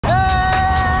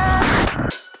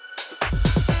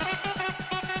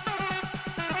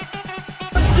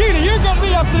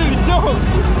absolutely stoked.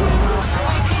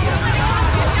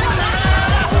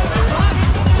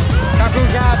 Kaku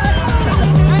Gap.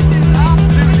 This is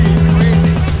absolutely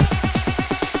crazy.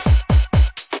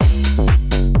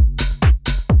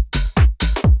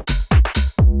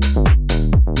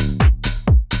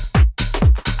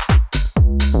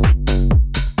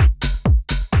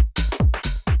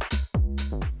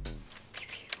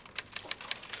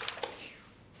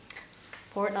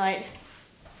 Fortnite.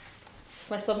 It's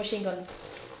my submachine gun.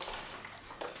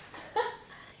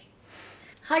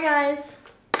 Hi guys.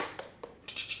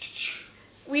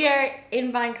 We are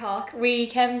in Bangkok. We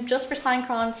came just for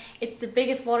Songkran. It's the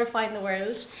biggest water fight in the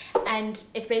world, and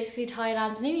it's basically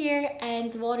Thailand's New Year,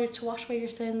 and the water is to wash away your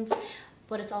sins,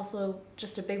 but it's also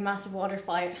just a big massive water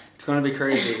fight. It's going to be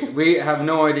crazy. We have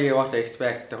no idea what to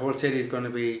expect. The whole city is going to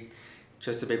be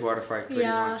just a big water fight pretty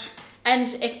much. And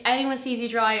if anyone sees you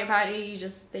dry, apparently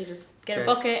they just get a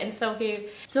bucket and soak you.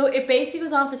 So it basically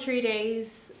goes on for 3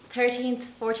 days, 13th,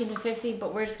 14th and 15th,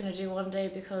 but we're just going to do 1 day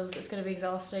because it's going to be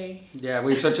exhausting. Yeah,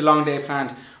 we have such a long day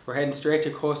planned. We're heading straight to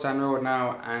Koh San Road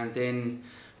now, and then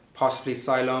possibly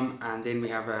Siloam, and then we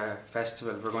have a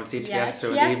festival. We're going to see Tiesto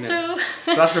in the evening. So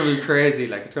that's going to be crazy,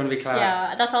 like it's going to be class.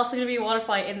 Yeah, that's also going to be a water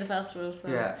fight in the festival. So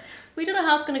yeah. We don't know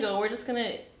how it's going to go. We're just going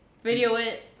to video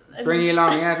it. Bring you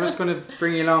along, yeah, just going to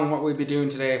bring you along what we'll be doing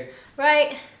today.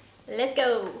 Right, let's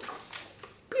go.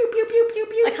 Pew, pew, pew, pew,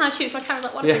 pew. I can't shoot if my camera's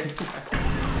not waterproof. Yeah.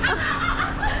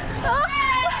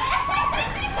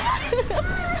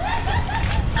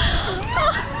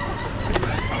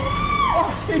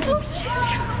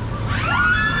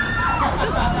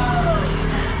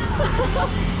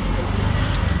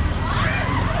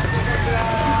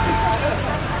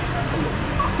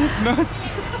 It's nuts.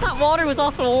 That water was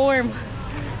awful warm.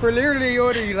 We're literally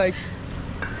only like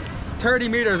 30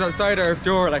 meters outside our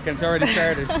door, like, and it's already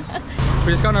started.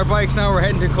 We just got on our bikes now, we're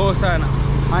heading to Koh San.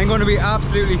 I'm going to be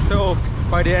absolutely soaked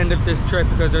by the end of this trip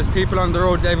because there's people on the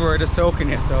roads everywhere just soaking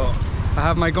you. So I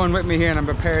have my gun with me here and I'm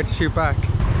prepared to shoot back.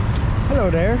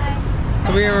 Hello there. Hi.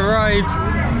 So we have arrived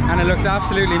and it looks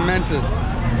absolutely mental.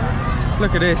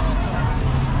 Look at this.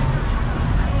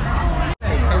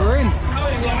 Okay, we're in.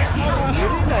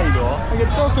 I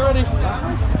get soaked already.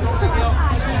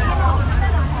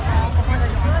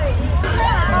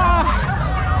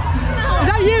 Is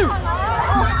that you?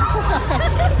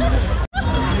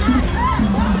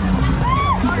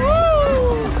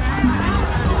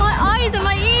 My eyes and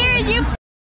my ears, you.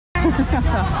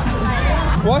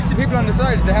 Watch the people on the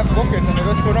side, they have buckets and they're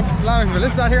just going up the lounge. But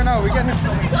let's not here now, we get it.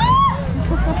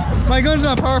 My gun's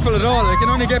not powerful at all, I can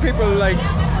only get people like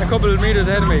a couple of meters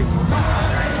ahead of me.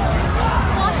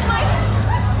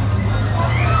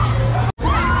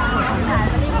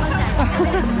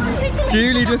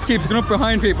 Julie just keeps going up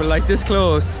behind people like this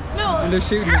close. No. And they're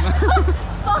shooting them.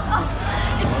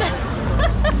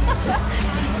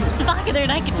 It's the back of their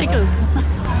neck, it tickles.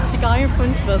 The guy in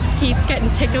front of us keeps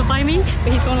getting tickled by me,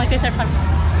 but he's going like this every time.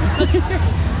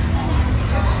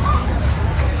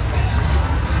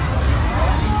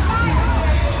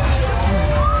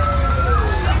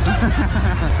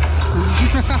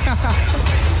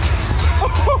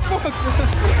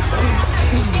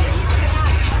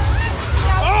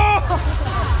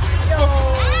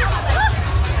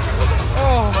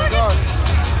 Oh my god.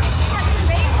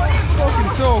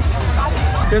 Fucking soaked.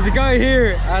 There's a guy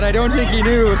here and I don't think he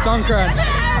knew it was Songkran.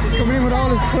 He's coming in with all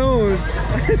his clothes.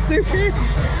 It's so cute.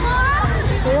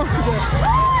 Oh,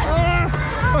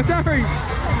 sorry.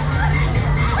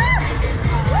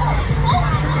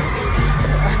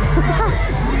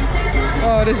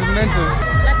 Oh, this is mental.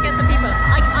 Let's get some people.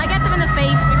 I get them in the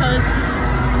face because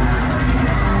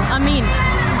I'm mean.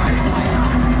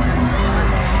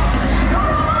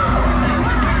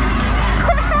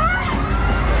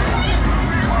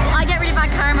 I get really bad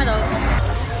karma though.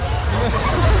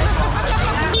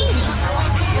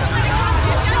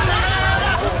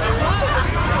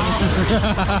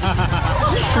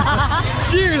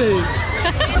 Julie!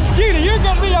 Julie, you're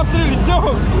gonna be absolutely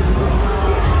soaked!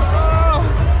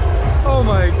 Oh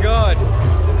my god!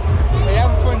 Are you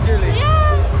having fun, Julie? Yeah!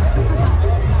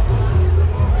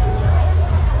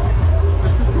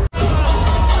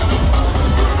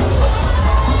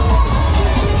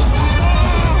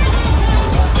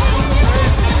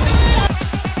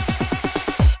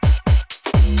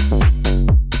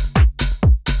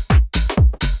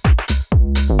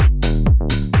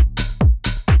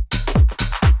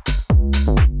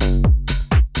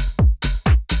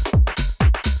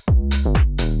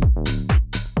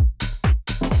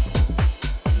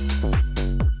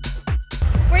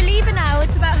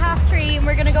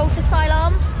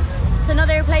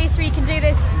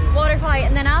 water fight,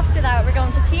 and then after that we're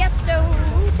going to Tiesto.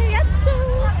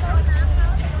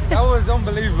 That was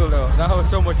unbelievable though. That was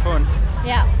so much fun.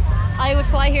 Yeah, I would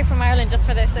fly here from Ireland just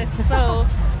for this. It's so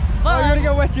fun. Oh, you're gonna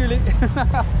get wet, Julie.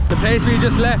 The place we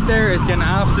just left there is getting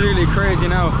absolutely crazy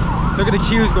now. Look at the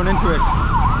queues going into it.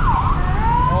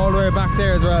 All the way back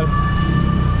there as well.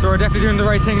 So we're definitely doing the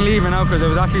right thing leaving now because it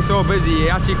was actually so busy. You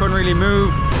actually couldn't really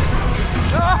move.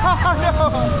 Oh no!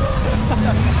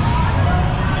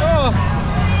 Oh!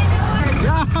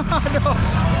 No!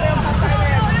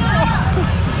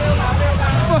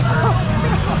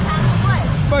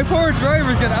 My poor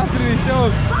driver's getting absolutely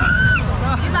soaked.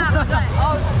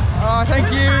 Oh,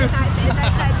 thank you.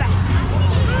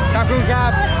 Kapun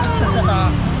Kap.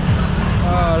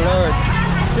 Oh Lord,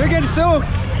 you're getting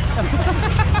soaked.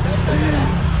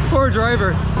 Poor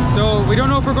driver. So we don't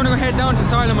know if we're going to head down to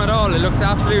Asylum at all. It looks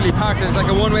absolutely packed. It's like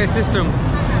a one-way system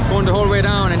going the whole way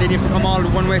down, and then you have to come all the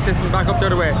one-way system back up the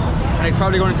other way. And it's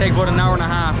probably going to take about an hour and a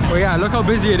half. But yeah, look how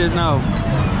busy it is now.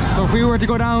 So if we were to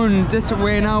go down this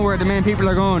way now where the main people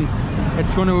are going,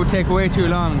 it's going to take way too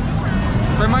long.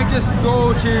 So I might just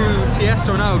go to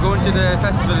Tiesto now, go into the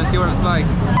festival and see what it's like.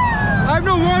 I have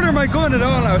no water in my gun at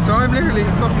all now, so I'm literally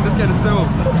fucking just getting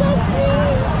soaked.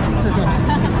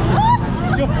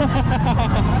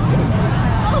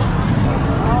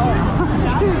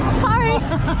 Sorry.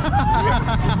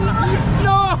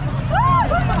 No!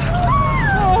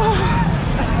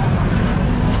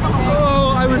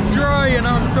 Oh, I was dry and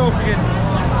now I'm soaked again.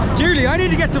 Julie, I need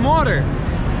to get some water.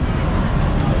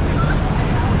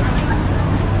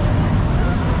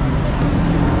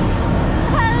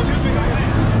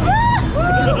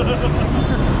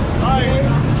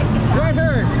 Wet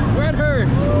her! Wet her!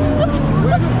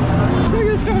 Wet.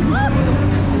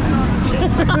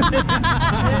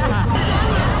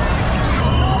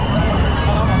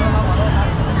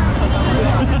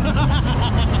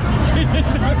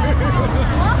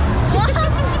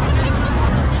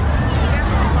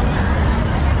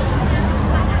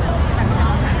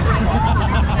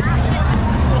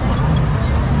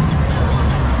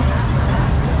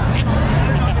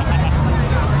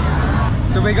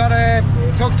 So we got a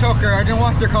tuk-tuker, I don't know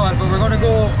what they're called, but we're going to go,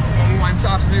 oh, I'm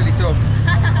absolutely soaked.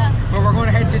 But we're going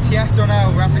to head to Tiesto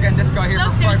now. We're after getting this guy here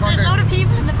for 500. There's a lot of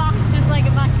people in the back, just like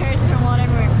a back curse from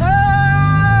whatever.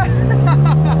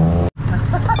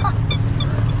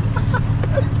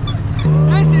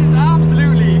 This is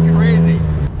absolutely crazy.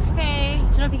 Okay, I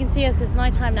don't know if you can see us because it's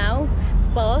night time now,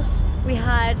 but we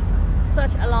had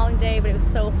such a long day, but it was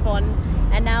so fun.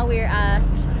 And now we're at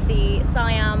the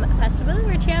Siam Festival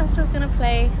where Tiesto's going to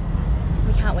play.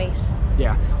 We can't wait.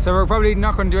 Yeah, so we're probably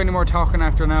not going to do any more talking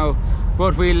after now,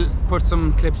 but we'll put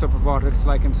some clips up of what it's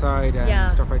like inside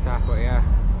and stuff like that, but yeah.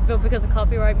 But because of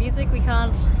copyright music, we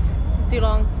can't do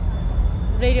long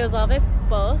videos of it,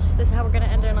 but this is how we're going to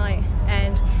end our night.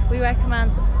 And we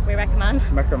recommend we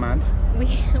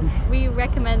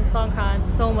recommend Songkran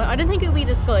so much. I didn't think it would be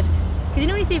this good. Because you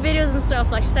know when you see videos and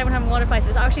stuff, like she's everyone having water fights,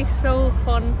 it's actually so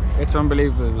fun. It's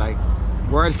unbelievable, like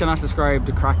words cannot describe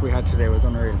the crack we had today. It was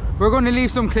unreal. We're going to leave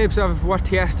some clips of what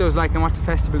Tiesto is like and what the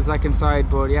festival is like inside,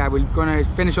 but yeah, we're going to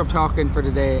finish up talking for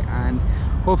the day and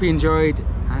hope you enjoyed,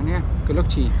 and yeah, good luck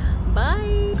to you.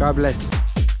 Bye. God bless.